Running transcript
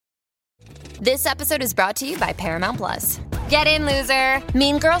This episode is brought to you by Paramount Plus. Get in, loser!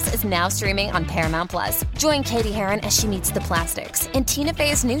 Mean Girls is now streaming on Paramount Plus. Join Katie Heron as she meets the plastics in Tina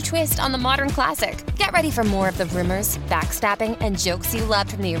Fey's new twist on the modern classic. Get ready for more of the rumors, backstabbing, and jokes you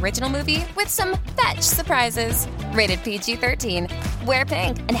loved from the original movie with some fetch surprises. Rated PG-13. Wear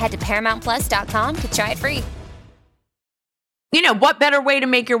pink and head to ParamountPlus.com to try it free. You know, what better way to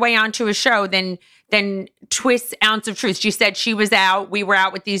make your way onto a show than Twist's Ounce of Truth? She said she was out. We were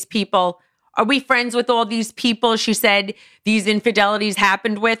out with these people. Are we friends with all these people she said these infidelities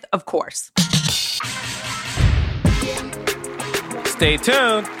happened with? Of course. Stay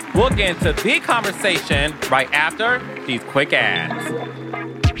tuned. We'll get into the conversation right after these quick ads.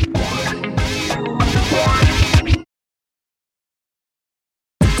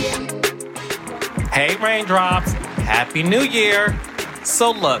 Hey, Raindrops. Happy New Year.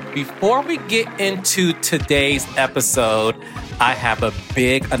 So look, before we get into today's episode, I have a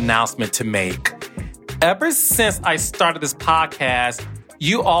big announcement to make. Ever since I started this podcast,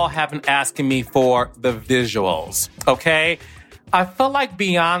 you all have been asking me for the visuals, okay? I feel like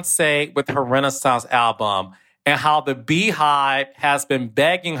Beyonce with her Renaissance album and how the Beehive has been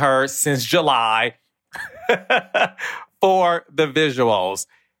begging her since July for the visuals.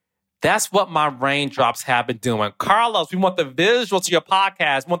 That's what my Raindrops have been doing. Carlos, we want the visuals to your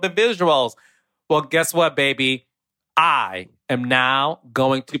podcast. We want the visuals. Well, guess what, baby? I am now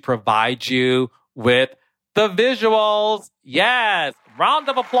going to provide you with the visuals. Yes. Round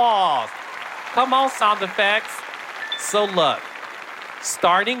of applause. Come on, sound effects. So look,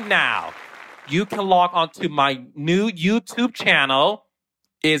 starting now, you can log onto my new YouTube channel.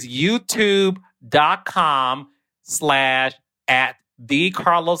 Is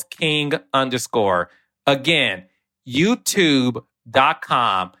youtube.com/@thecarlosking_. Again,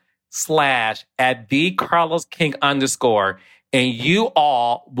 youtube.com/@thecarlosking_. And you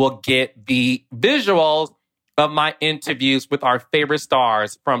all will get the visuals of my interviews with our favorite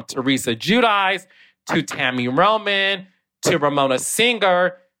stars, from Teresa Giudice to Tammy Roman to Ramona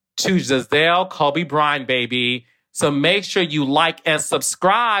Singer to Giselle Kobe Bryant, baby. So make sure you like and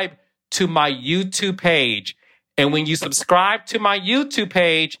subscribe to my YouTube page. And when you subscribe to my YouTube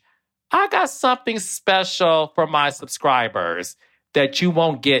page, I got something special for my subscribers that you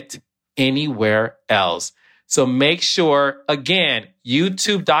won't get anywhere else. So make sure, again,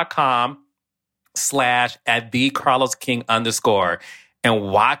 youtube.com/@thecarlosking_, and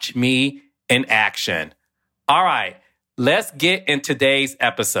watch me in action. All right, let's get in today's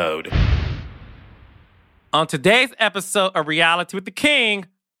episode. On today's episode of Reality with the King,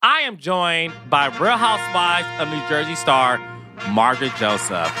 I am joined by Real Housewives of New Jersey star Margaret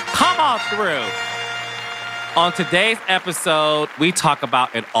Josephs. Come on through. On today's episode, we talk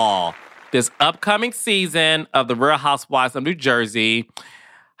about it all. This upcoming season of The Real Housewives of New Jersey,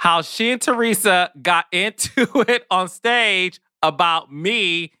 how she and Teresa got into it on stage about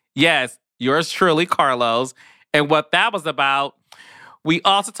me, yes, yours truly, Carlos, and what that was about. We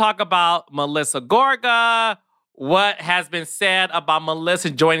also talk about Melissa Gorga, what has been said about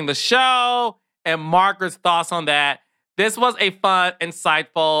Melissa joining the show, and Margaret's thoughts on that. This was a fun,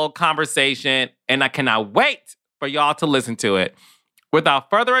 insightful conversation, and I cannot wait for y'all to listen to it. Without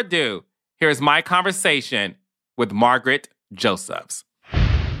further ado, here's my conversation with Margaret Josephs.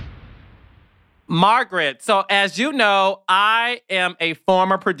 Margaret, so as you know, I am a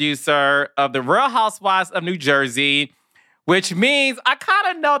former producer of The Real Housewives of New Jersey, which means I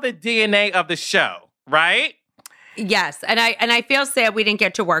kind of know the DNA of the show, right? Yes, and I feel sad we didn't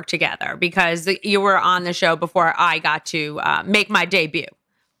get to work together because you were on the show before I got to make my debut.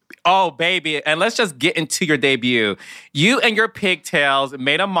 Oh, baby. And let's just get into your debut. You and your pigtails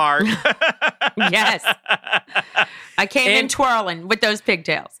made a mark. Yes. I came in twirling with those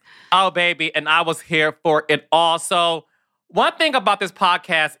pigtails. Oh, baby. And I was here for it all. So one thing about this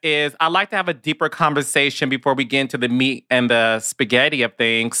podcast is I like to have a deeper conversation before we get into the meat and the spaghetti of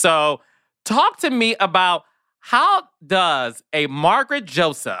things. So talk to me about, how does a Margaret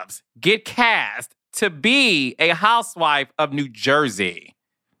Josephs get cast to be a housewife of New Jersey?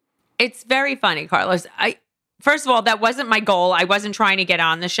 It's very funny, Carlos. First of all, that wasn't my goal. I wasn't trying to get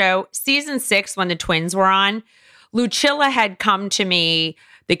on the show. Season 6, when the twins were on, Lucilla had come to me.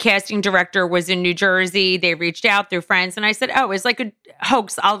 The casting director was in New Jersey. They reached out through friends. And I said, oh, it's like a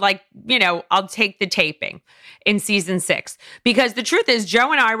hoax. I'll take the taping in season 6. Because the truth is,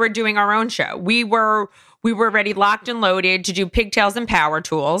 Joe and I were doing our own show. We were already locked and loaded to do Pigtails and Power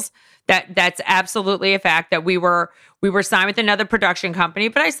Tools. That's absolutely a fact, that we were signed with another production company.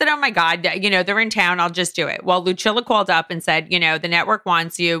 But I said, oh my God, they're in town. I'll just do it. Well, Lucilla called up and said, the network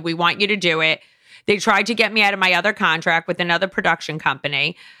wants you. We want you to do it. They tried to get me out of my other contract with another production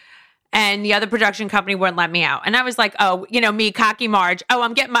company. And the other production company wouldn't let me out. And I was like, oh, me, cocky Marge. Oh,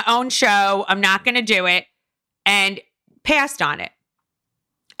 I'm getting my own show. I'm not going to do it. And passed on it.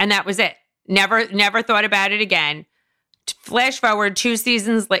 And that was it. Never thought about it again. Flash forward 2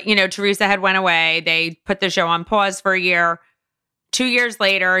 seasons, Teresa had went away. They put the show on pause for a year. 2 years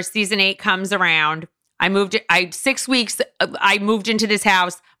later, season 8 comes around. 6 weeks, I moved into this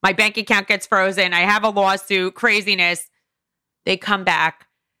house. My bank account gets frozen. I have a lawsuit, craziness. They come back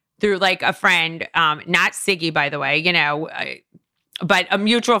through like a friend, not Siggy, by the way, but a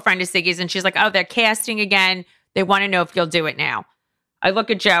mutual friend of Siggy's. And she's like, oh, they're casting again. They want to know if you'll do it now. I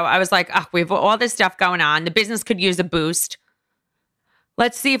look at Joe. I was like, oh, we have all this stuff going on. The business could use a boost.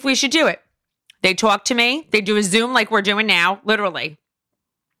 Let's see if we should do it. They talk to me. They do a Zoom like we're doing now, literally.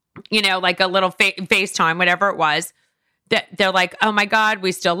 Like a little FaceTime, whatever it was. They're like, oh my God,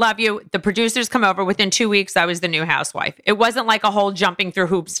 we still love you. The producers come over. Within 2 weeks, I was the new housewife. It wasn't like a whole jumping through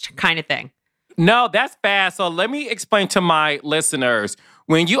hoops kind of thing. No, that's fast. So let me explain to my listeners.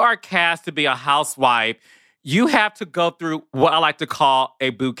 When you are cast to be a housewife, you have to go through what I like to call a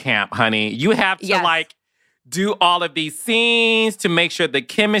boot camp, honey. You have to do all of these scenes to make sure the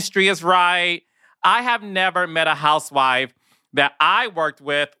chemistry is right. I have never met a housewife that I worked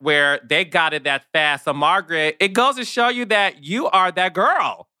with where they got it that fast. So Margaret, it goes to show you that you are that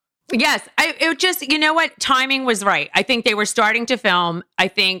girl. Yes. It just, you know what? Timing was right. I think they were starting to film. I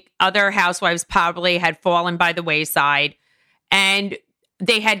think other housewives probably had fallen by the wayside, and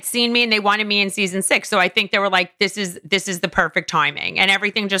they had seen me and they wanted me in season 6. So I think they were like, this is the perfect timing, and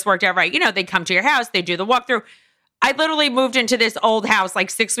everything just worked out right. They come to your house, they do the walkthrough. I literally moved into this old house like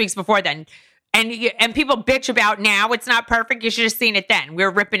 6 weeks before then. And people bitch about now it's not perfect. You should have seen it then. We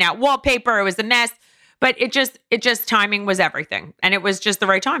were ripping out wallpaper. It was a mess. But it just timing was everything. And it was just the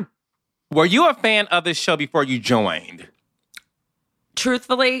right time. Were you a fan of this show before you joined?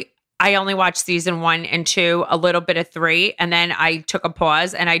 Truthfully, I only watched season 1 and 2, a little bit of 3. And then I took a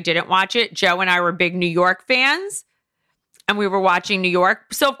pause and I didn't watch it. Joe and I were big New York fans. And we were watching New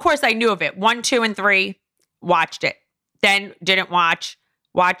York. So, of course, I knew of it. 1, 2, and 3, watched it. Then didn't watch.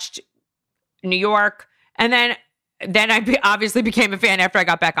 Watched New York. And then I obviously became a fan after I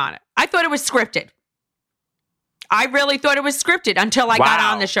got back on it. I thought it was scripted. I really thought it was scripted until I got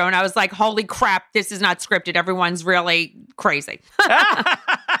on the show. And I was like, holy crap, this is not scripted. Everyone's really crazy.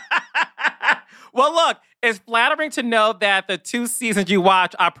 Well, look, it's flattering to know that the 2 seasons you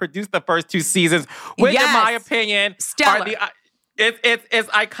watch, I produced the first 2 seasons, which in my opinion, stellar. It's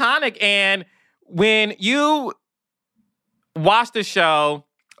iconic. And when you watch the show,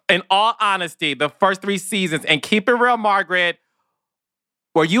 in all honesty, the first 3 seasons, and keep it real, Margaret,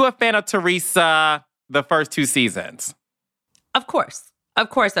 were you a fan of Teresa the first 2 seasons? Of course. Of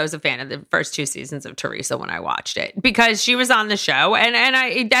course I was a fan of the first 2 seasons of Teresa when I watched it, because she was on the show, and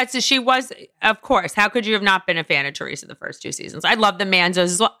she was, of course. How could you have not been a fan of Teresa the first 2 seasons? I love the Manzos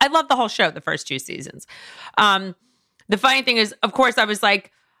as well. I love the whole show the first 2 seasons. The funny thing is, of course, I was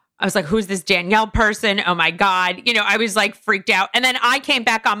like, who's this Danielle person? Oh my God. I was like freaked out. And then I came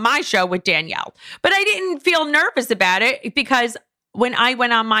back on my show with Danielle, but I didn't feel nervous about it, because when I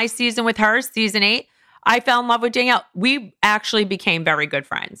went on my season with her, season 8, I fell in love with Danielle. We actually became very good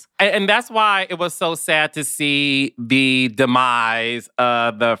friends. And that's why it was so sad to see the demise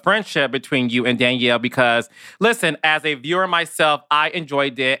of the friendship between you and Danielle, because, listen, as a viewer myself, I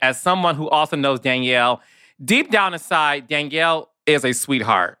enjoyed it. As someone who also knows Danielle, deep down inside, Danielle is a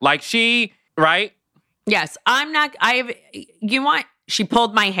sweetheart. Like right? Yes. She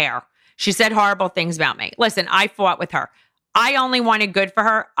pulled my hair. She said horrible things about me. Listen, I fought with her. I only wanted good for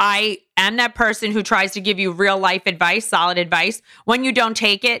her. I am that person who tries to give you real life advice, solid advice. When you don't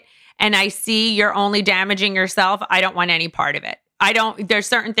take it and I see you're only damaging yourself, I don't want any part of it. There's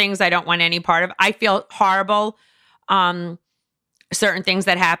certain things I don't want any part of. I feel horrible. Certain things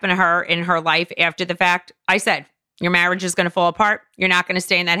that happened to her in her life after the fact. I said, your marriage is going to fall apart. You're not going to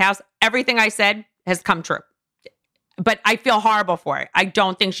stay in that house. Everything I said has come true. But I feel horrible for it. I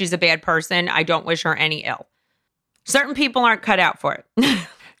don't think she's a bad person. I don't wish her any ill. Certain people aren't cut out for it.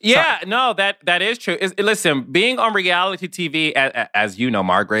 Yeah, no, that is true. Listen, being on reality TV, as you know,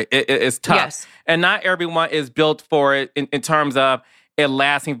 Margaret, it's tough. Yes. And not everyone is built for it in terms of it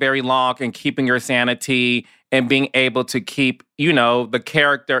lasting very long and keeping your sanity and being able to keep, the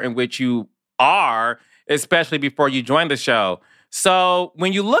character in which you are, especially before you join the show. So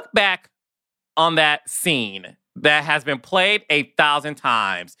when you look back on that scene that has been played 1,000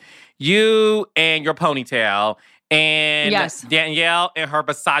 times, you and your ponytail, and yes. Danielle in her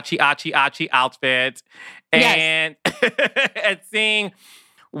Versace Achi outfit, and and seeing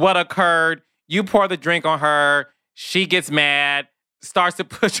what occurred. You pour the drink on her. She gets mad. starts to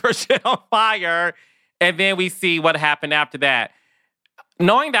push her shit on fire, and then we see what happened after that.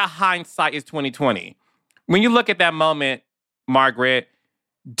 Knowing that hindsight is 2020, when you look at that moment, Margaret,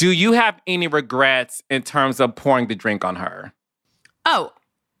 do you have any regrets in terms of pouring the drink on her? Oh,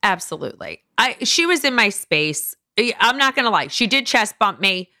 absolutely. She was in my space. I'm not going to lie. She did chest bump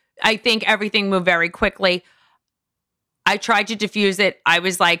me. I think everything moved very quickly. I tried to diffuse it. I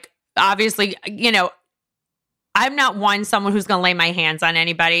was like, obviously, I'm not someone who's going to lay my hands on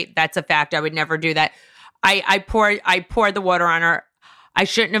anybody. That's a fact. I would never do that. I poured the water on her. I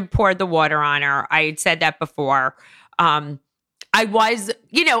shouldn't have poured the water on her. I had said that before. I was,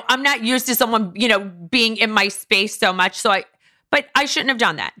 I'm not used to someone, being in my space so much. But I shouldn't have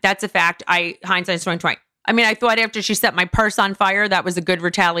done that. That's a fact. Hindsight's 2020. I mean, I thought after she set my purse on fire, that was a good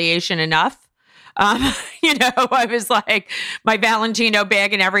retaliation enough. I was like my Valentino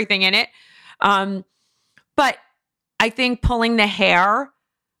bag and everything in it. But I think pulling the hair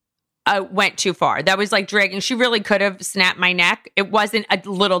went too far. That was like dragging. She really could have snapped my neck. It wasn't a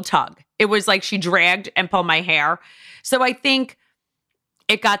little tug. It was like she dragged and pulled my hair. So I think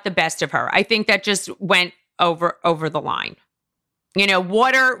it got the best of her. I think that just went over the line.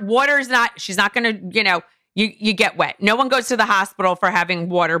 Water's not, she's not going to, you get wet. No one goes to the hospital for having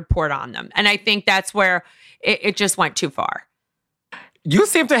water poured on them. And I think that's where it just went too far. You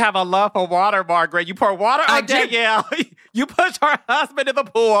seem to have a love for water, Margaret. You pour water on Danielle. You push her husband in the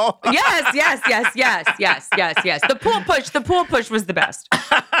pool. Yes. The pool push was the best.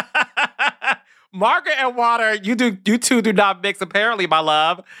 Margaret and water, you two do not mix, apparently, my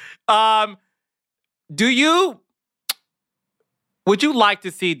love. Would you like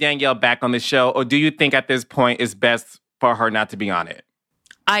to see Danielle back on the show, or do you think at this point it's best for her not to be on it?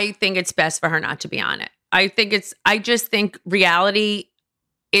 I think it's best for her not to be on it. I just think reality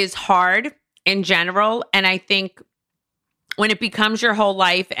is hard in general. And I think when it becomes your whole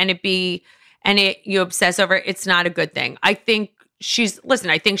life and you obsess over it, it's not a good thing. I think she's been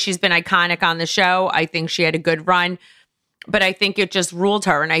iconic on the show. I think she had a good run, but I think it just ruled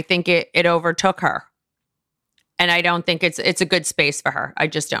her, and I think it overtook her. And I don't think it's a good space for her. I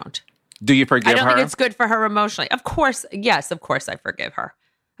just don't. Do you forgive her? I don't think it's good for her emotionally. Of course. Yes, of course I forgive her.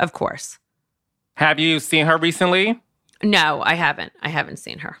 Of course. Have you seen her recently? No, I haven't. I haven't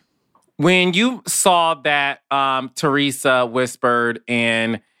seen her. When you saw that Teresa whispered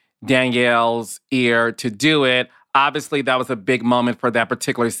in Danielle's ear to do it, obviously that was a big moment for that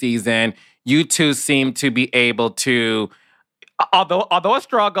particular season. You two seem to be able to, although a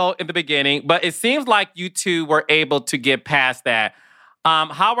struggle in the beginning, but it seems like you two were able to get past that.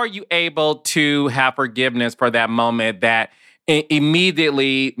 How are you able to have forgiveness for that moment that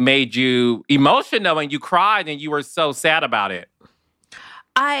immediately made you emotional and you cried and you were so sad about it?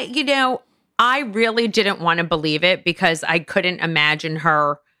 I really didn't want to believe it because I couldn't imagine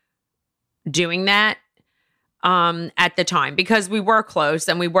her doing that at the time, because we were close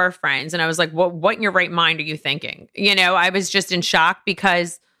and we were friends. And I was like, what in your right mind are you thinking? I was just in shock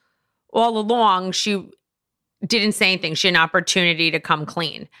because all along she didn't say anything. She had an opportunity to come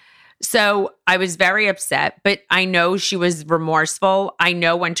clean. So I was very upset, but I know she was remorseful. I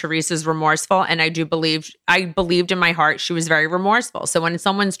know when Teresa's remorseful, and I believed in my heart she was very remorseful. So when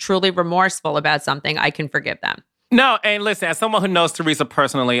someone's truly remorseful about something, I can forgive them. No, and listen, as someone who knows Teresa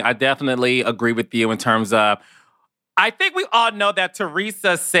personally, I definitely agree with you in terms of, I think we all know that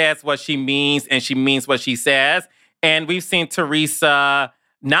Teresa says what she means and she means what she says. And we've seen Teresa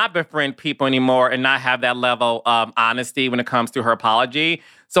not befriend people anymore and not have that level of honesty when it comes to her apology.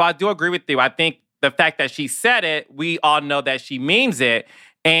 So I do agree with you. I think the fact that she said it, we all know that she means it.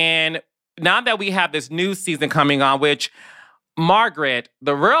 And now that we have this new season coming on, which, Margaret,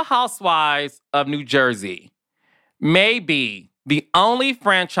 the Real Housewives of New Jersey may be the only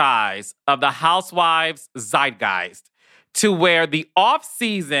franchise of the Housewives zeitgeist to where the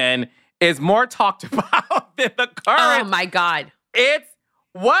off-season is more talked about than the current. Oh, my God.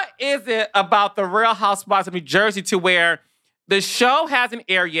 What is it about the Real Housewives of New Jersey to where the show hasn't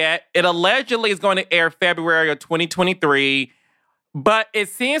aired yet? It allegedly is going to air February of 2023, but it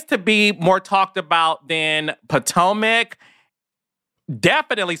seems to be more talked about than Potomac,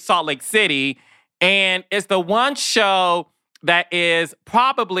 definitely Salt Lake City, and it's the one show that is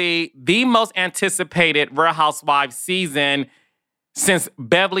probably the most anticipated Real Housewives season since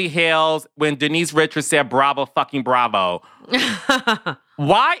Beverly Hills, when Denise Richards said, "Bravo, fucking bravo."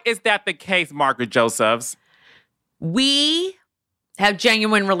 Why is that the case, Margaret Josephs? We have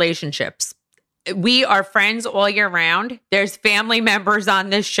genuine relationships. We are friends all year round. There's family members on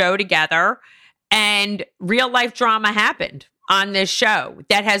this show together, and real life drama happened on this show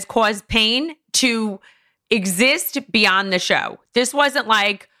that has caused pain to exist beyond the show. This wasn't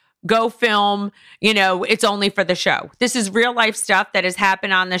like, go film, it's only for the show. This is real life stuff that has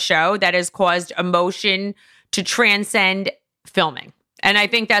happened on the show that has caused emotion to transcend filming. And I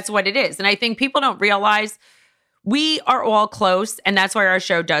think that's what it is. And I think people don't realize we are all close, and that's why our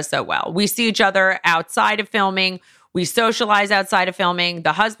show does so well. We see each other outside of filming. We socialize outside of filming.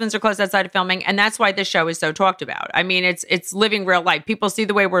 The husbands are close outside of filming. And that's why this show is so talked about. I mean, it's living real life. People see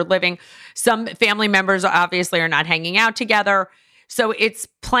the way we're living. Some family members obviously are not hanging out together. So it's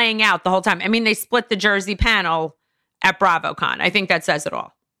playing out the whole time. I mean, they split the Jersey panel at BravoCon. I think that says it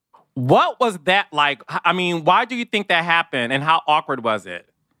all. What was that like? I mean, why do you think that happened, and how awkward was it?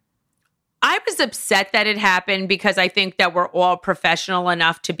 I was upset that it happened because I think that we're all professional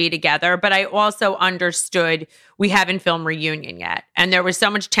enough to be together. But I also understood we haven't filmed Reunion yet. And there was so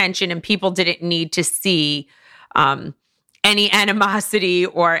much tension, and people didn't need to see any animosity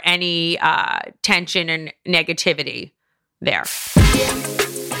or any tension and negativity there.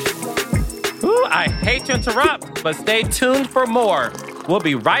 Ooh, I hate to interrupt, but stay tuned for more. We'll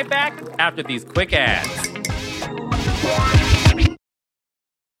be right back after these quick ads.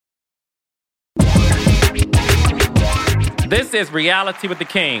 This is Reality with the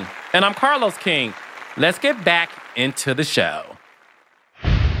King, and I'm Carlos King. Let's get back into the show.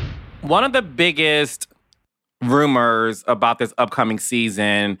 One of the biggest rumors about this upcoming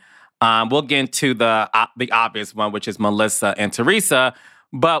season, we'll get into the obvious one, which is Melissa and Teresa.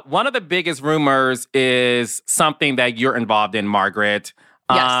 But one of the biggest rumors is something that you're involved in, Margaret.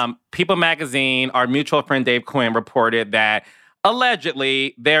 Yes. People Magazine, our mutual friend Dave Quinn reported that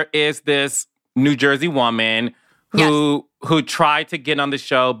allegedly there is this New Jersey woman who tried to get on the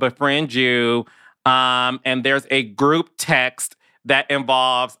show, befriend you, and there's a group text that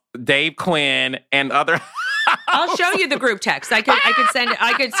involves Dave Quinn and other. I'll show you the group text. I could send it.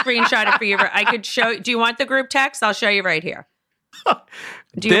 I could screenshot it for you. I could show. Do you want the group text? I'll show you right here.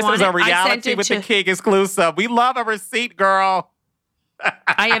 This is a Reality with the King exclusive. We love a receipt, girl.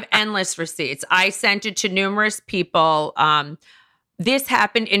 I have endless receipts. I sent it to numerous people. This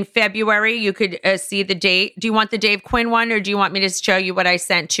happened in February. You could see the date. Do you want the Dave Quinn one, or do you want me to show you what I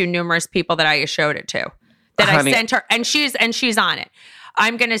sent to numerous people that I showed it to? I sent her, and she's on it.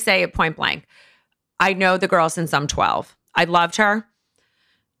 I'm going to say it point blank. I know the girl since I'm 12. I loved her.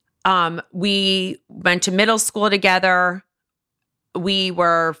 We went to middle school together. We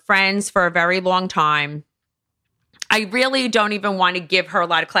were friends for a very long time. I really don't even want to give her a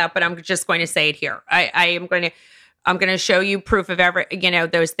lot of clout, but I'm just going to say it here. I'm going to show you proof of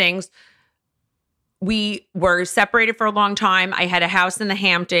those things. We were separated for a long time. I had a house in the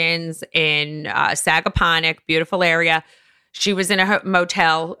Hamptons in Sagaponack, beautiful area. She was in a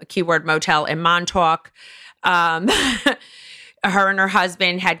motel, a keyword motel in Montauk. Her and her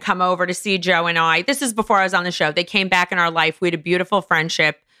husband had come over to see Joe and I. This is before I was on the show. They came back in our life. We had a beautiful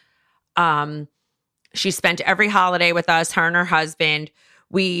friendship. She spent every holiday with us, her and her husband.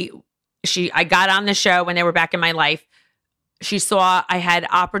 I got on the show when they were back in my life. She saw I had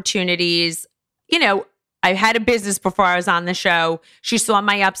opportunities. I had a business before I was on the show. She saw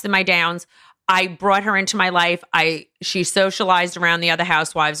my ups and my downs. I brought her into my life. She socialized around the other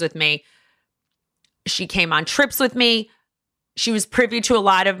housewives with me. She came on trips with me. She was privy to a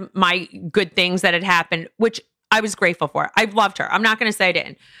lot of my good things that had happened, which I was grateful for. I loved her. I'm not going to say I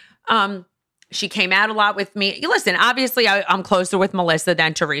didn't. She came out a lot with me. Listen, obviously, I'm closer with Melissa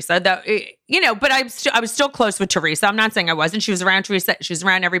than Teresa, but I was still close with Teresa. I'm not saying I wasn't. She was around Teresa. She was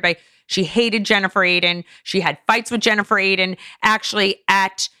around everybody. She hated Jennifer Aydin. She had fights with Jennifer Aydin. Actually,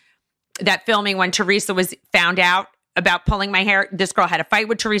 at that filming when Teresa was found out about pulling my hair, this girl had a fight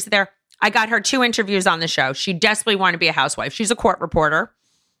with Teresa there. I got her 2 interviews on the show. She desperately wanted to be a housewife. She's a court reporter,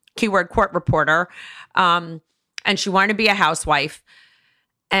 keyword court reporter, and she wanted to be a housewife.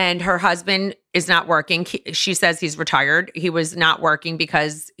 And her husband is not working. She says he's retired. He was not working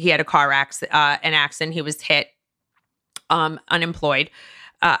because he had a car accident. He was hit, unemployed.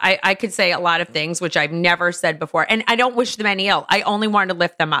 I could say a lot of things, which I've never said before. And I don't wish them any ill. I only wanted to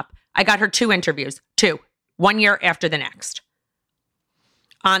lift them up. I got her 2 interviews, 2, 1 year after the next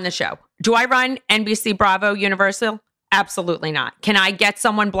on the show. Do I run NBC, Bravo, Universal? Absolutely not. Can I get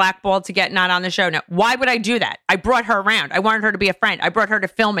someone blackballed to get not on the show? No. Why would I do that? I brought her around. I wanted her to be a friend. I brought her to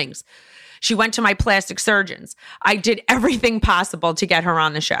filmings. She went to my plastic surgeons. I did everything possible to get her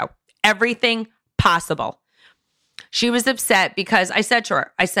on the show. Everything possible. She was upset because I said to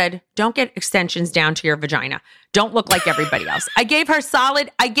her, don't get extensions down to your vagina. Don't look like everybody else. I gave her solid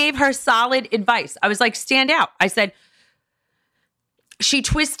advice. I was like, stand out. I said, she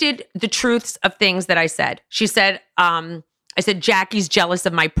twisted the truths of things that I said. She said, I said, Jackie's jealous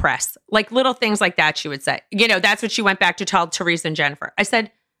of my press. Like little things like that, she would say. That's what she went back to tell Teresa and Jennifer. I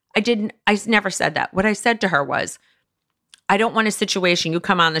said, I never said that. What I said to her was, I don't want a situation you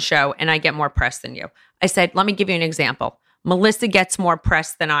come on the show and I get more press than you. I said, let me give you an example. Melissa gets more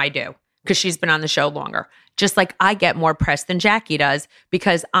press than I do because she's been on the show longer. Just like I get more press than Jackie does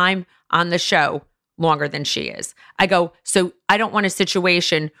because I'm on the show longer than she is. I go, so I don't want a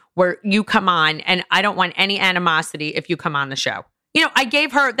situation where you come on and I don't want any animosity if you come on the show. I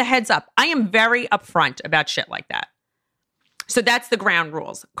gave her the heads up. I am very upfront about shit like that. So that's the ground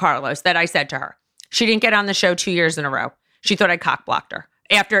rules, Carlos, that I said to her. She didn't get on the show 2 years in a row. She thought I cock-blocked her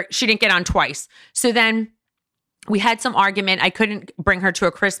after she didn't get on twice. So then we had some argument. I couldn't bring her to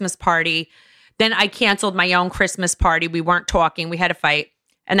a Christmas party. Then I canceled my own Christmas party. We weren't talking. We had a fight.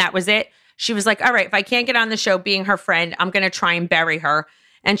 And that was it. She was like, all right, if I can't get on the show being her friend, I'm going to try and bury her.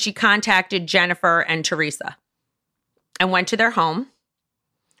 And she contacted Jennifer and Teresa and went to their home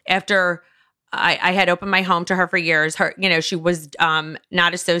after I had opened my home to her for years. She was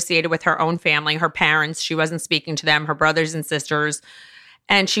not associated with her own family, her parents. She wasn't speaking to them, her brothers and sisters.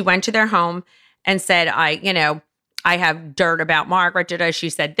 And she went to their home and said, I have dirt about Margaret. She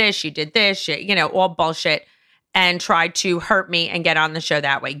said this, she did this, all bullshit, and tried to hurt me and get on the show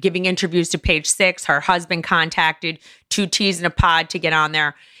that way. Giving interviews to Page Six. Her husband contacted 2 T's in a Pod to get on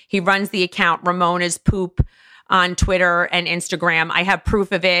there. He runs the account Ramona's Poop on Twitter and Instagram. I have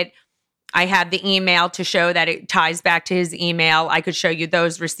proof of it. I have the email to show that it ties back to his email. I could show you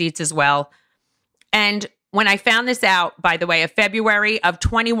those receipts as well. And when I found this out, by the way, of February of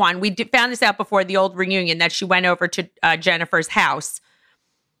 21, found this out before the old reunion that she went over to Jennifer's house.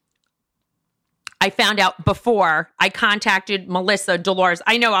 I found out before. I contacted Melissa, Dolores.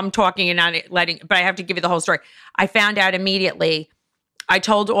 I know I'm talking and not letting, but I have to give you the whole story. I found out immediately. I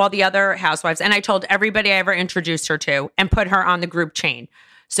told all the other housewives, and I told everybody I ever introduced her to and put her on the group chain.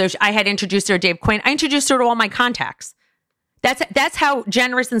 So I had introduced her to Dave Quinn. I introduced her to all my contacts. That's how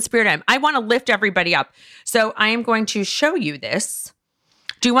generous and spirit I am. I want to lift everybody up. So I am going to show you this.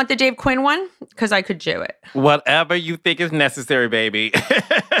 Do you want the Dave Quinn one? Because I could do it. Whatever you think is necessary, baby.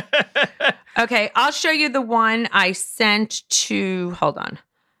 Okay, I'll show you the one I sent to, hold on.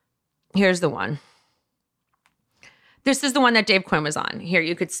 Here's the one. This is the one that Dave Quinn was on. Here,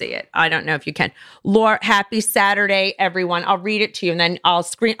 you could see it. I don't know if you can. Laura, happy Saturday, everyone. I'll read it to you and then I'll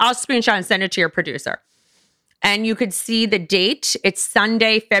screenshot and send it to your producer. And you could see the date. It's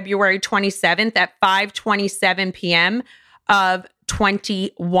Sunday, February 27th at 5:27 p.m. of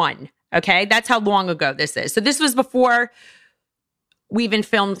 21. Okay, that's how long ago this is. So this was before we even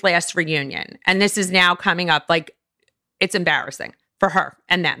filmed last reunion. And this is now coming up. Like, it's embarrassing for her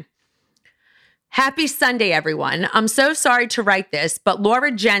and them. Happy Sunday, everyone. I'm so sorry to write this, but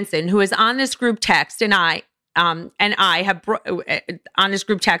Laura Jensen, who is on this group text, and I have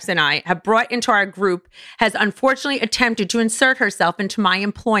brought into our group, has unfortunately attempted to insert herself into my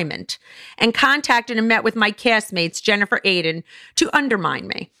employment and contacted and met with my castmates, Jennifer Aiden, to undermine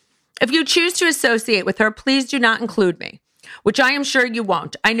me. If you choose to associate with her, please do not include me, which I am sure you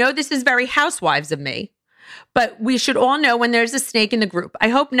won't. I know this is very housewives of me, but we should all know when there's a snake in the group. I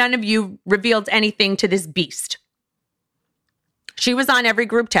hope none of you revealed anything to this beast. She was on every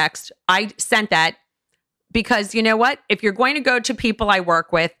group text. I sent that because you know what? If you're going to go to people I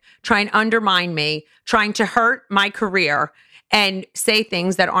work with, try and undermine me, trying to hurt my career and say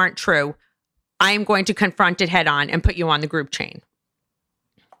things that aren't true, I am going to confront it head on and put you on the group chain.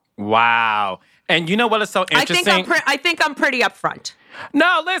 Wow. And you know what is so interesting? I think I'm pretty upfront.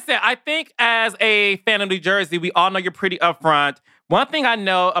 No, listen, I think as a fan of New Jersey, we all know you're pretty upfront. One thing I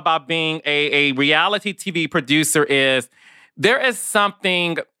know about being a reality TV producer is there is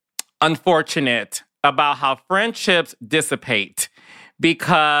something unfortunate about how friendships dissipate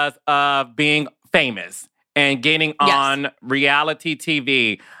because of being famous and getting on reality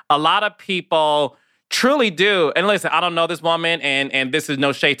TV. A lot of people truly do. And listen, I don't know this woman, and this is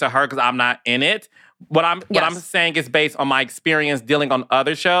no shade to her because I'm not in it. What I'm saying is based on my experience dealing on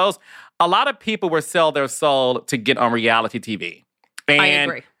other shows. A lot of people will sell their soul to get on reality TV. And, I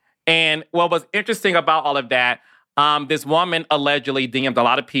agree. And what was interesting about all of that, this woman allegedly DM'd a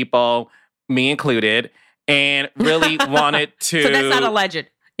lot of people, me included, and really wanted to... So that's not alleged.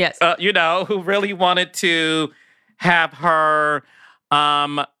 Yes. Who really wanted to have her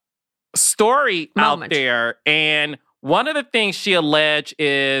story out there. And one of the things she alleged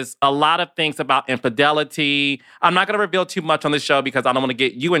is a lot of things about infidelity. I'm not going to reveal too much on the show because I don't want to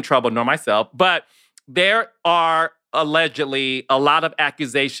get you in trouble, nor myself. But there are allegedly a lot of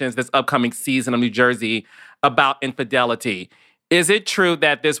accusations this upcoming season of New Jersey about infidelity. Is it true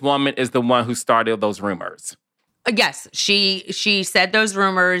that this woman is the one who started those rumors? Yes, she said those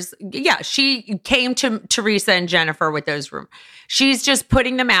rumors. Yeah, she came to Teresa and Jennifer with those rumors. She's just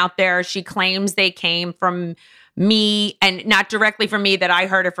putting them out there. She claims they came from me and not directly from me, that I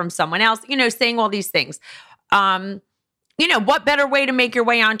heard it from someone else, saying all these things. What better way to make your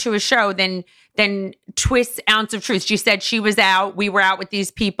way onto a show than twist ounce of truth? She said she was out. We were out with these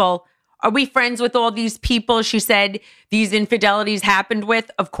people. Are we friends with all these people she said these infidelities happened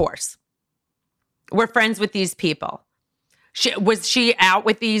with? Of course. We're friends with these people. Was she out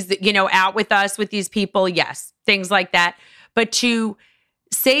with these, out with us with these people? Yes, things like that. But to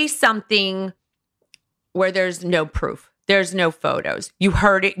say something where there's no proof, there's no photos. You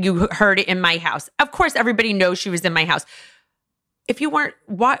heard it in my house. Of course, everybody knows she was in my house. If you weren't,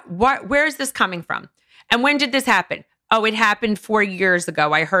 where is this coming from? And when did this happen? Oh, it happened 4 years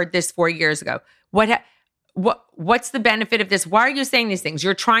ago. I heard this 4 years ago. What's the benefit of this? Why are you saying these things?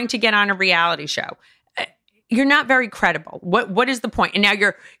 You're trying to get on a reality show. You're not very credible. What is the point? And now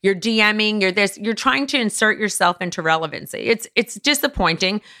you're DMing, you're trying to insert yourself into relevancy. It's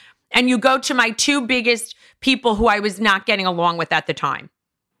disappointing. And you go to my two biggest people who I was not getting along with at the time.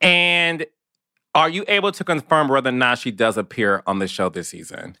 And are you able to confirm whether or not she does appear on the show this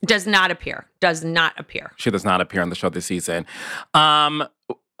season? Does not appear. She does not appear on the show this season.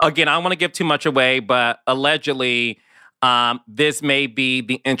 Again, I don't want to give too much away, but allegedly, this may be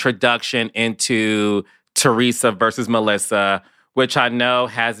the introduction into Teresa versus Melissa, which I know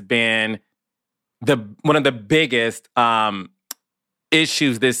has been one of the biggest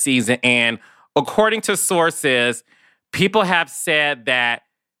issues this season. And according to sources, people have said that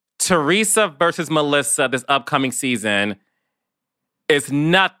Teresa versus Melissa this upcoming season is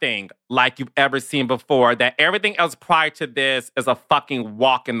nothing like you've ever seen before, that everything else prior to this is a fucking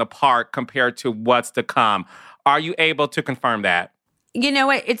walk in the park compared to what's to come. Are you able to confirm that? You know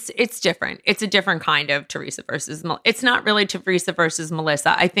what? It's different. It's a different kind of Teresa versus Melissa. It's not really Teresa versus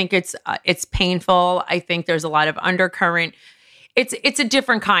Melissa. I think it's painful. I think there's a lot of undercurrent. It's a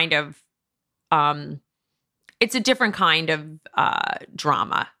different kind of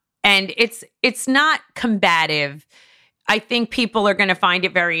drama. And it's not combative. I think people are going to find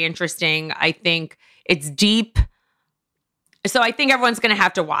it very interesting. I think it's deep. So I think everyone's going to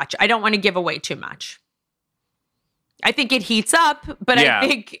have to watch. I don't want to give away too much. I think it heats up, but yeah. I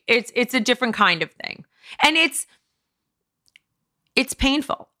think it's a different kind of thing. And it's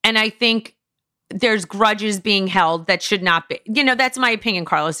painful. And I think there's grudges being held that should not be. That's my opinion,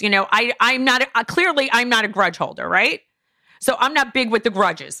 Carlos. I'm not a grudge holder, right? So I'm not big with the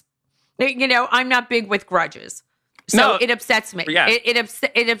grudges. I'm not big with grudges. So it upsets me. Yeah.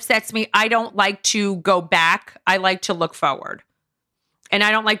 It upsets me. I don't like to go back. I like to look forward. And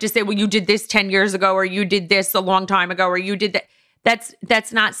I don't like to say, well, you did this 10 years ago, or you did this a long time ago, or you did that.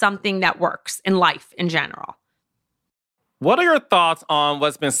 That's not something that works in life in general. What are your thoughts on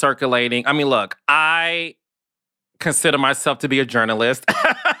what's been circulating? I mean, look, I consider myself to be a journalist.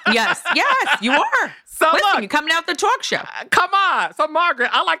 Yes, you are. So listen, look, you're coming out the talk show. Come on. So Margaret,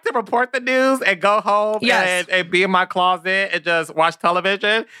 I like to report the news and go home and be in my closet and just watch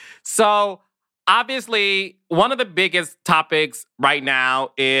television. So obviously, one of the biggest topics right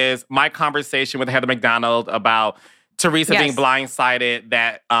now is my conversation with Heather McDonald about Teresa being blindsided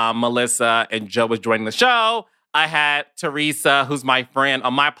that Melissa and Joe was joining the show. I had Teresa, who's my friend,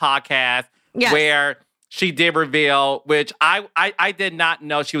 on my podcast where she did reveal, which I did not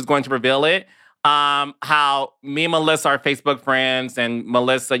know she was going to reveal it, how me and Melissa are Facebook friends, and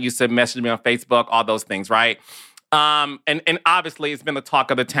Melissa used to message me on Facebook, all those things, right? And obviously, it's been the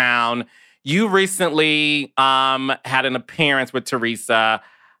talk of the town. You recently had an appearance with Teresa.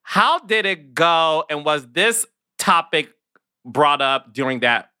 How did it go? And was this topic brought up during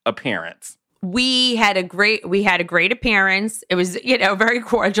that appearance? We had a great appearance. It was, very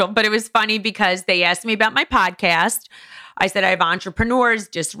cordial, but it was funny because they asked me about my podcast. I said I have entrepreneurs,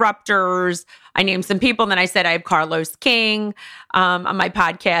 disruptors. I named some people, and then I said I have Carlos King on my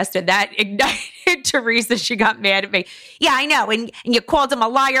podcast, and that ignited Teresa. She got mad at me. Yeah, I know, and you called him a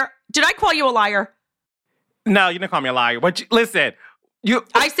liar. Did I call you a liar? No, you didn't call me a liar. I said you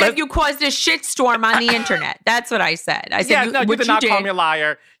caused a shitstorm on the internet. That's what I said. I said, you did not call me a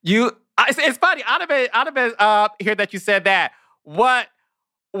liar. It's funny. I'd have been here that you said that. What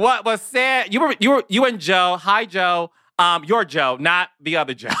was said? You and Joe. Hi, Joe. Your Joe, not the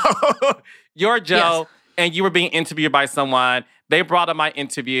other Joe. Your Joe, and you were being interviewed by someone. They brought up my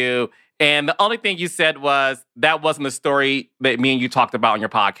interview, and the only thing you said was that wasn't the story that me and you talked about on your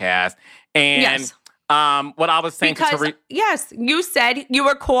podcast. And what I was saying to Teresa. Yes, you said you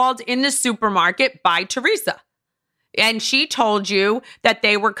were called in the supermarket by Teresa. And she told you that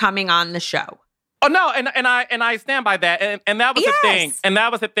they were coming on the show. Oh no, and I stand by that, and that was the thing, and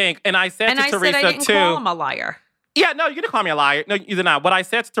that was the thing, and I said to Teresa I didn't too. Call him a liar. Yeah, no, you didn't call me a liar. No, you did not. What I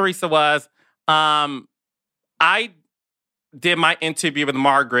said to Teresa was, I did my interview with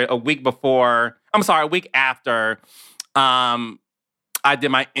Margaret a week after. I did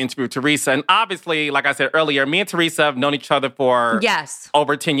my interview with Teresa, and obviously, like I said earlier, me and Teresa have known each other for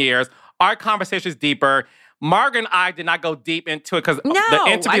over 10 years. Our conversation is deeper. Margaret and I did not go deep into it because the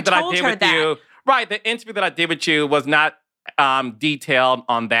interview that I did with you. Right, the interview that I did with you was not detailed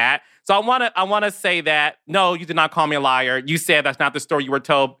on that. So I want to say that, no, you did not call me a liar. You said that's not the story you were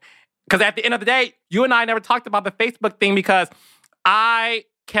told. Because at the end of the day, you and I never talked about the Facebook thing because I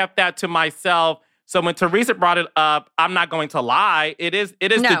kept that to myself. So when Teresa brought it up, I'm not going to lie. It is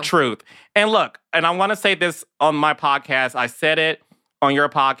the truth. And look, and I want to say this on my podcast. I said it on your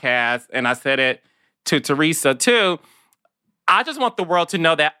podcast, and I said it to Teresa too. I just want the world to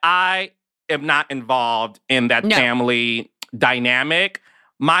know that I am not involved in that family dynamic.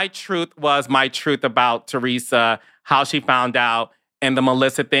 My truth was my truth about Teresa, how she found out, and the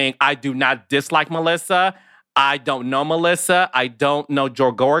Melissa thing. I do not dislike Melissa. I don't know Melissa. I don't know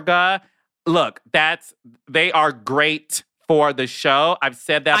Jorgorga. Look, they are great for the show. I've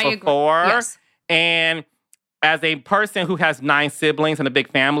said that before. Yes. And as a person who has 9 siblings and a big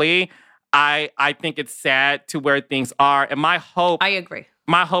family, I think it's sad to where things are. And my hope... I agree.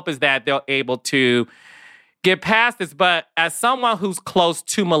 My hope is that they're able to get past this. But as someone who's close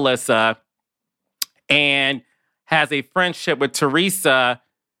to Melissa and has a friendship with Teresa,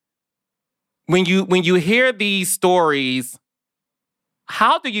 when you hear these stories,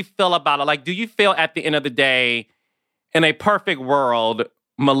 how do you feel about it? Like, do you feel at the end of the day, in a perfect world,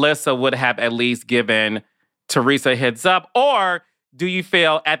 Melissa would have at least given Teresa a heads up? Or do you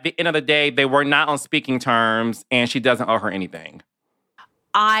feel at the end of the day, they were not on speaking terms and she doesn't owe her anything?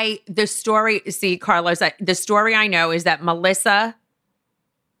 The story I know is that Melissa,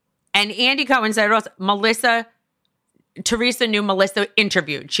 and Andy Cohen said it also, Teresa knew Melissa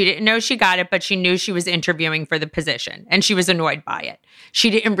interviewed. She didn't know she got it, but she knew she was interviewing for the position, and she was annoyed by it. She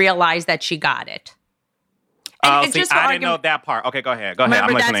didn't realize that she got it. I didn't know that part. Okay, go ahead.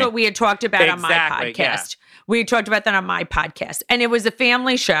 Remember, that's what we had talked about on my podcast. Yeah. We had talked about that on my podcast, and it was a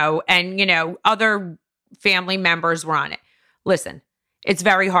family show, and other family members were on it. Listen, it's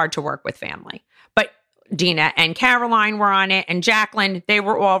very hard to work with family, but Dina and Caroline were on it, and Jacqueline, they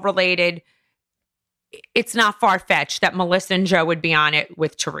were all related. It's not far-fetched that Melissa and Joe would be on it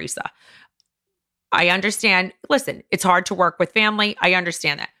with Teresa. I understand. Listen, it's hard to work with family. I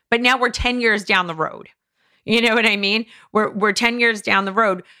understand that. But now we're 10 years down the road. You know what I mean? We're 10 years down the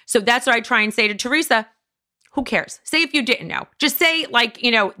road. So that's what I try and say to Teresa. Who cares? Say if you didn't know. Just say,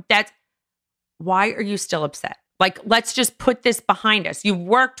 that's, why are you still upset? Let's just put this behind us. You've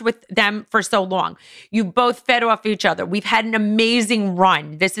worked with them for so long. You both fed off each other. We've had an amazing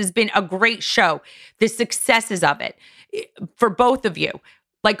run. This has been a great show. The successes of it for both of you.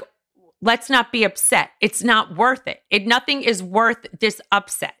 Let's not be upset. It's not worth it. Nothing is worth this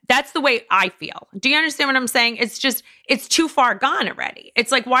upset. That's the way I feel. Do you understand what I'm saying? It's too far gone already.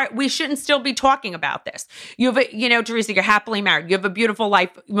 It's like, why we shouldn't still be talking about this. You have Teresa, you're happily married. You have a beautiful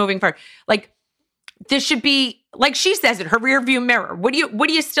life moving forward. This should be, like she says it, her rear view mirror. What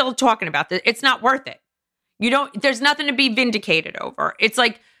are you still talking about? It's not worth it. There's nothing to be vindicated over. It's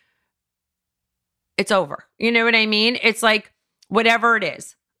it's over. You know what I mean? It's whatever it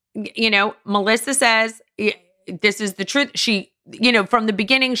is. Melissa says, this is the truth. She, from the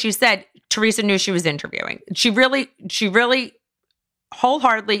beginning, she said Teresa knew she was interviewing. She really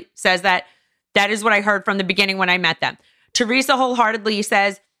wholeheartedly says that is what I heard from the beginning when I met them. Teresa wholeheartedly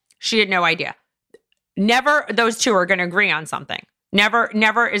says she had no idea. Never those two are going to agree on something.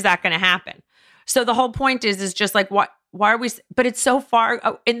 Never is that going to happen. So the whole point is just why are we, but it's so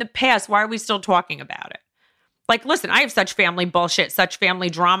far in the past. Why are we still talking about it? Listen, I have such family bullshit, such family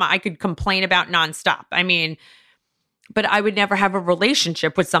drama I could complain about nonstop. I mean, but I would never have a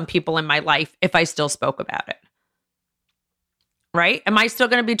relationship with some people in my life if I still spoke about it. Right? Am I still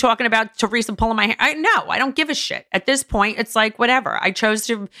going to be talking about Teresa pulling my hair? No, I don't give a shit. At this point, it's whatever. I chose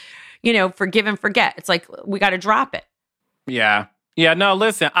to, forgive and forget. It's we got to drop it. Yeah. Yeah. No,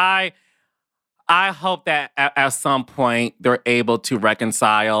 listen, I hope that at some point they're able to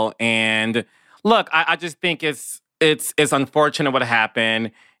reconcile. And look, I just think it's unfortunate what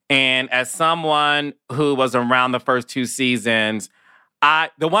happened. And as someone who was around the first 2 seasons,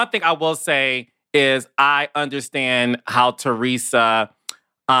 the one thing I will say is I understand how Teresa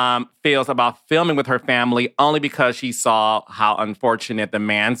feels about filming with her family only because she saw how unfortunate the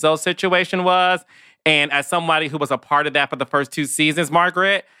Manzo situation was. And as somebody who was a part of that for the first 2 seasons,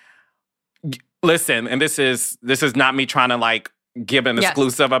 Margaret, Listen, and this is not me trying to like give an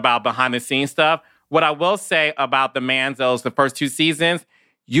exclusive about behind the scenes stuff. What I will say about the Manzos, the first 2 seasons,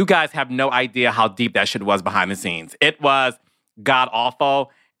 you guys have no idea how deep that shit was behind the scenes. It was god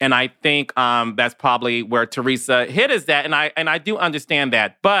awful, and I think that's probably where Teresa hit us at, and I do understand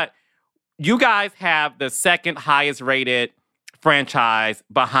that. But you guys have the second highest rated franchise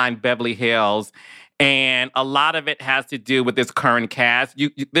behind Beverly Hills, and a lot of it has to do with this current cast.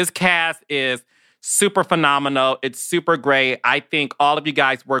 This cast is super phenomenal. It's super great. I think all of you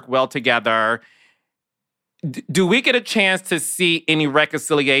guys work well together. Do we get a chance to see any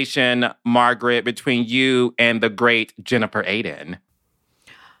reconciliation, Margaret, between you and the great Jennifer Aydin?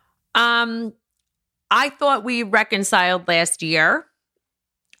 I thought we reconciled last year.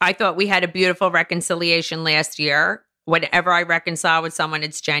 I thought we had a beautiful reconciliation last year. Whenever I reconcile with someone,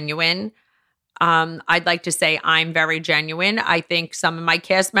 it's genuine. I'd like to say I'm very genuine. I think some of my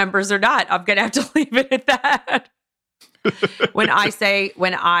cast members are not. I'm going to have to leave it at that. When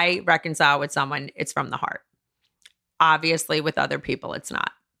I reconcile with someone, it's from the heart. Obviously, with other people, it's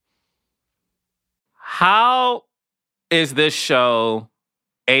not. How is this show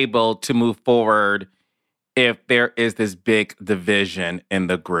able to move forward if there is this big division in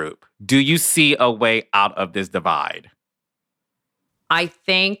the group? Do you see a way out of this divide? I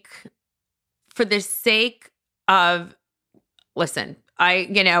think for the sake of, listen, I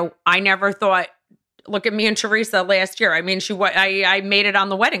never thought, look at me and Teresa last year. I mean, I made it on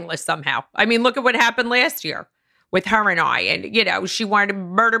the wedding list somehow. I mean, look at what happened last year with her and I. And, she wanted to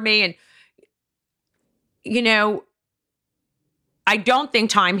murder me. And, I don't think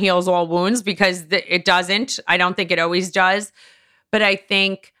time heals all wounds because it doesn't. I don't think it always does. But I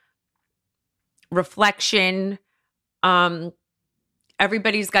think reflection,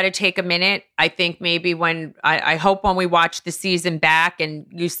 everybody's got to take a minute. I think maybe I hope when we watch the season back and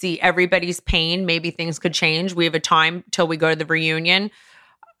you see everybody's pain, maybe things could change. We have a time till we go to the reunion.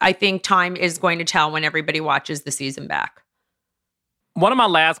 I think time is going to tell when everybody watches the season back. One of my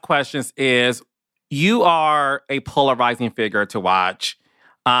last questions is, you are a polarizing figure to watch.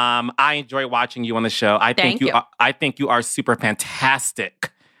 I enjoy watching you on the show. I think you are super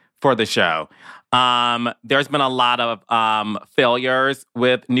fantastic for the show. There's been a lot of failures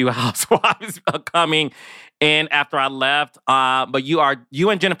with New Housewives coming in after I left. But you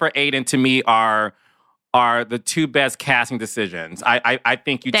and Jennifer Aydin, to me, are the 2 best casting decisions. I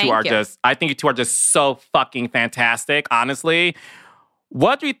think you two are just so fucking fantastic, honestly.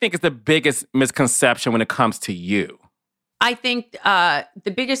 What do you think is the biggest misconception when it comes to you? I think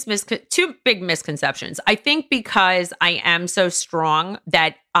the biggest 2 big misconceptions. I think because I am so strong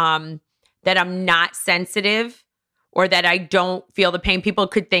that I'm not sensitive or that I don't feel the pain. People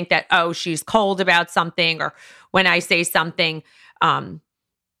could think that, oh, she's cold about something, or when I say something, like,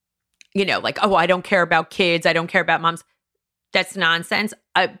 oh, I don't care about kids. I don't care about moms. That's nonsense.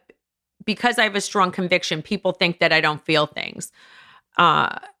 Because I have a strong conviction, people think that I don't feel things.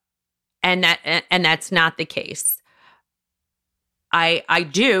 And that's not the case. I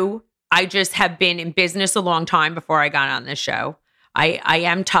do. I just have been in business a long time before I got on this show. I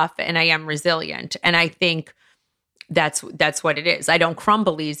am tough and I am resilient. And I think that's what it is. I don't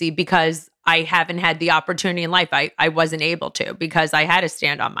crumble easy because I haven't had the opportunity in life. I wasn't able to because I had to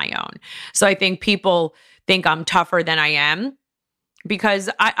stand on my own. So I think people think I'm tougher than I am because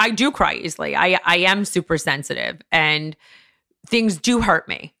I do cry easily. I am super sensitive and things do hurt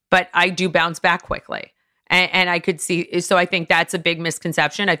me, but I do bounce back quickly. And I could see, so I think that's a big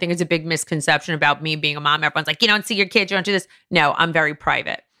misconception. I think it's a big misconception about me being a mom. Everyone's like, you don't see your kids, you don't do this. No, I'm very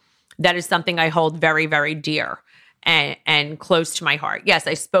private. That is something I hold very, very dear and close to my heart. Yes,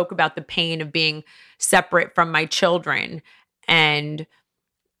 I spoke about the pain of being separate from my children, and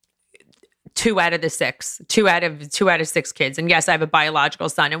 2 out of 6 kids. And yes, I have a biological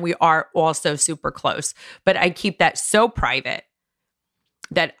son, and we are also super close. But I keep that so private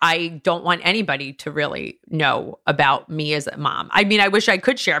that I don't want anybody to really know about me as a mom. I mean, I wish I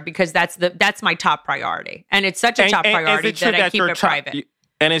could share because that's my top priority. And it's such a top priority that I keep it private.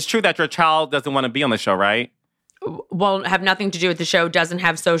 And it's true that your child doesn't want to be on the show, right? Well, have nothing to do with the show, doesn't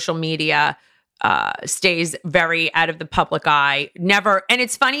have social media, stays very out of the public eye. Never. And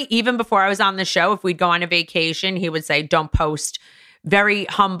it's funny, even before I was on the show, if we'd go on a vacation, he would say, don't post. Very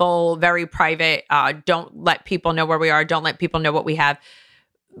humble, very private. Don't let people know where we are. Don't let people know what we have.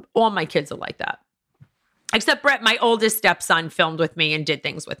 All my kids are like that. Except Brett, my oldest stepson, filmed with me and did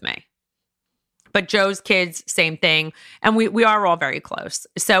things with me. But Joe's kids, same thing. And we are all very close.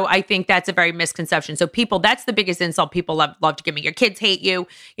 So I think that's a very misconception. So people, that's the biggest insult people love to give me. Your kids hate you.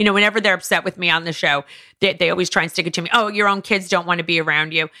 Whenever they're upset with me on the show, they always try and stick it to me. Oh, your own kids don't want to be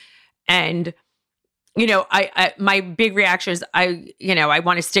around you. And my big reaction is I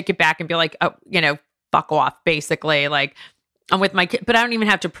want to stick it back and be like, oh, fuck off, basically. Like, I'm with my kid, but I don't even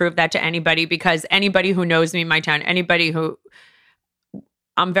have to prove that to anybody, because anybody who knows me in my town,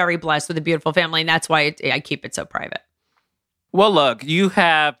 I'm very blessed with a beautiful family, and that's why I keep it so private. Well, look, you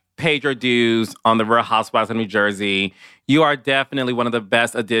have paid your dues on the Real Housewives of New Jersey. You are definitely one of the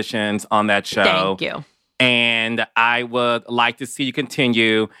best additions on that show. Thank you. And I would like to see you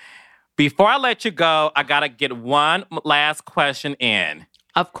continue. Before I let you go, I got to get one last question in.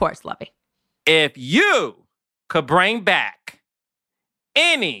 Of course, Lovey. If you could bring back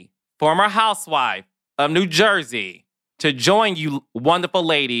any former housewife of New Jersey to join you wonderful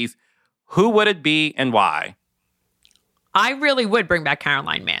ladies, who would it be and why? I really would bring back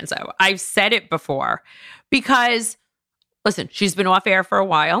Caroline Manzo. I've said it before because, listen, she's been off air for a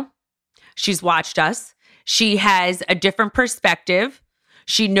while. She's watched us. She has a different perspective.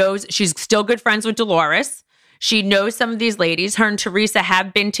 She knows she's still good friends with Dolores. She knows some of these ladies. Her and Teresa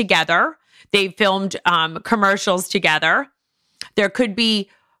have been together. They filmed commercials together. There could be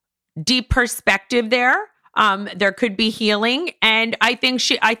deep perspective there. There could be healing, and I think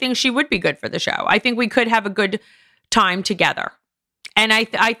she would be good for the show. I think we could have a good time together, and I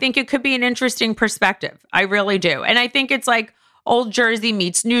think it could be an interesting perspective. I really do, and I think it's like old Jersey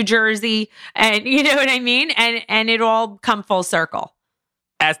meets New Jersey, and you know what I mean, and it all come full circle.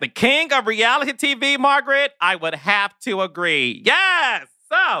 As the king of reality TV, Margaret, I would have to agree. Yes.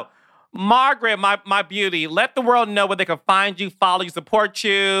 So, Margaret, my beauty, let the world know where they can find you, follow you, support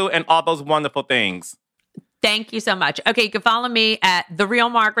you, and all those wonderful things. Thank you so much. Okay, you can follow me at The Real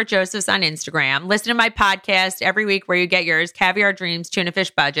Margaret Josephs on Instagram. Listen to my podcast every week where you get yours, Caviar Dreams, Tuna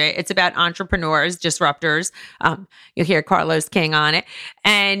Fish Budget. It's about entrepreneurs, disruptors. You'll hear Carlos King on it.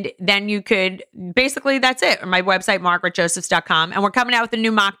 And then you could, basically that's it. My website, margaretjosephs.com. And we're coming out with a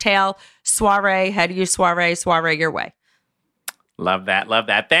new mocktail, Soiree. How do you soiree? Soiree your way. Love that. Love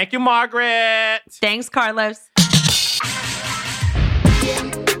that. Thank you, Margaret. Thanks, Carlos.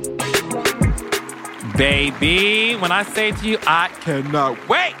 Baby, when I say to you, I cannot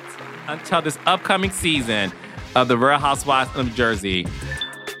wait until this upcoming season of The Real Housewives of New Jersey.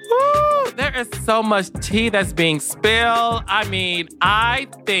 Woo, there is so much tea that's being spilled. I mean, I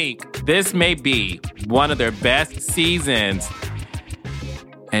think this may be one of their best seasons.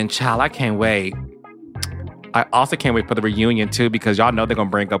 And child, I can't wait. I also can't wait for the reunion, too, because y'all know they're going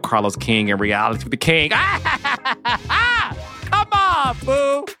to bring up Carlos King and Reality with the King. Come on,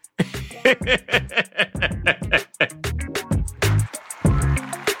 boo.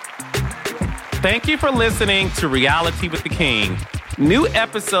 Thank you for listening to Reality with the King. New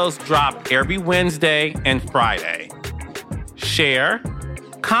episodes drop every Wednesday and Friday. Share,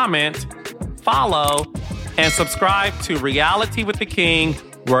 comment, follow, and subscribe to Reality with the King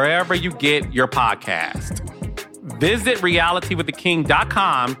wherever you get your podcast. Visit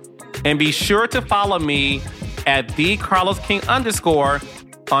realitywiththeking.com and be sure to follow me at @TheCarlosKing_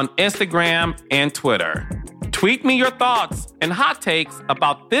 on Instagram and Twitter. Tweet me your thoughts and hot takes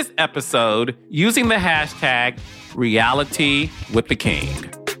about this episode using the hashtag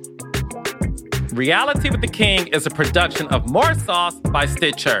 #RealityWithTheKing. Reality with the King is a production of More Sauce by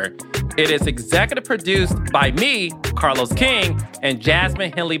Stitcher. It is executive produced by me, Carlos King, and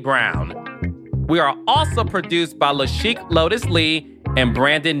Jasmine Henley Brown. We are also produced by Lashik Lotus Lee and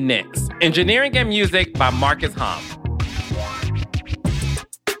Brandon Nix. Engineering and music by Marcus Hum.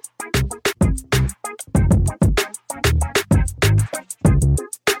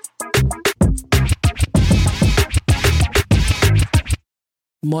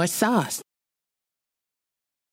 More sauce.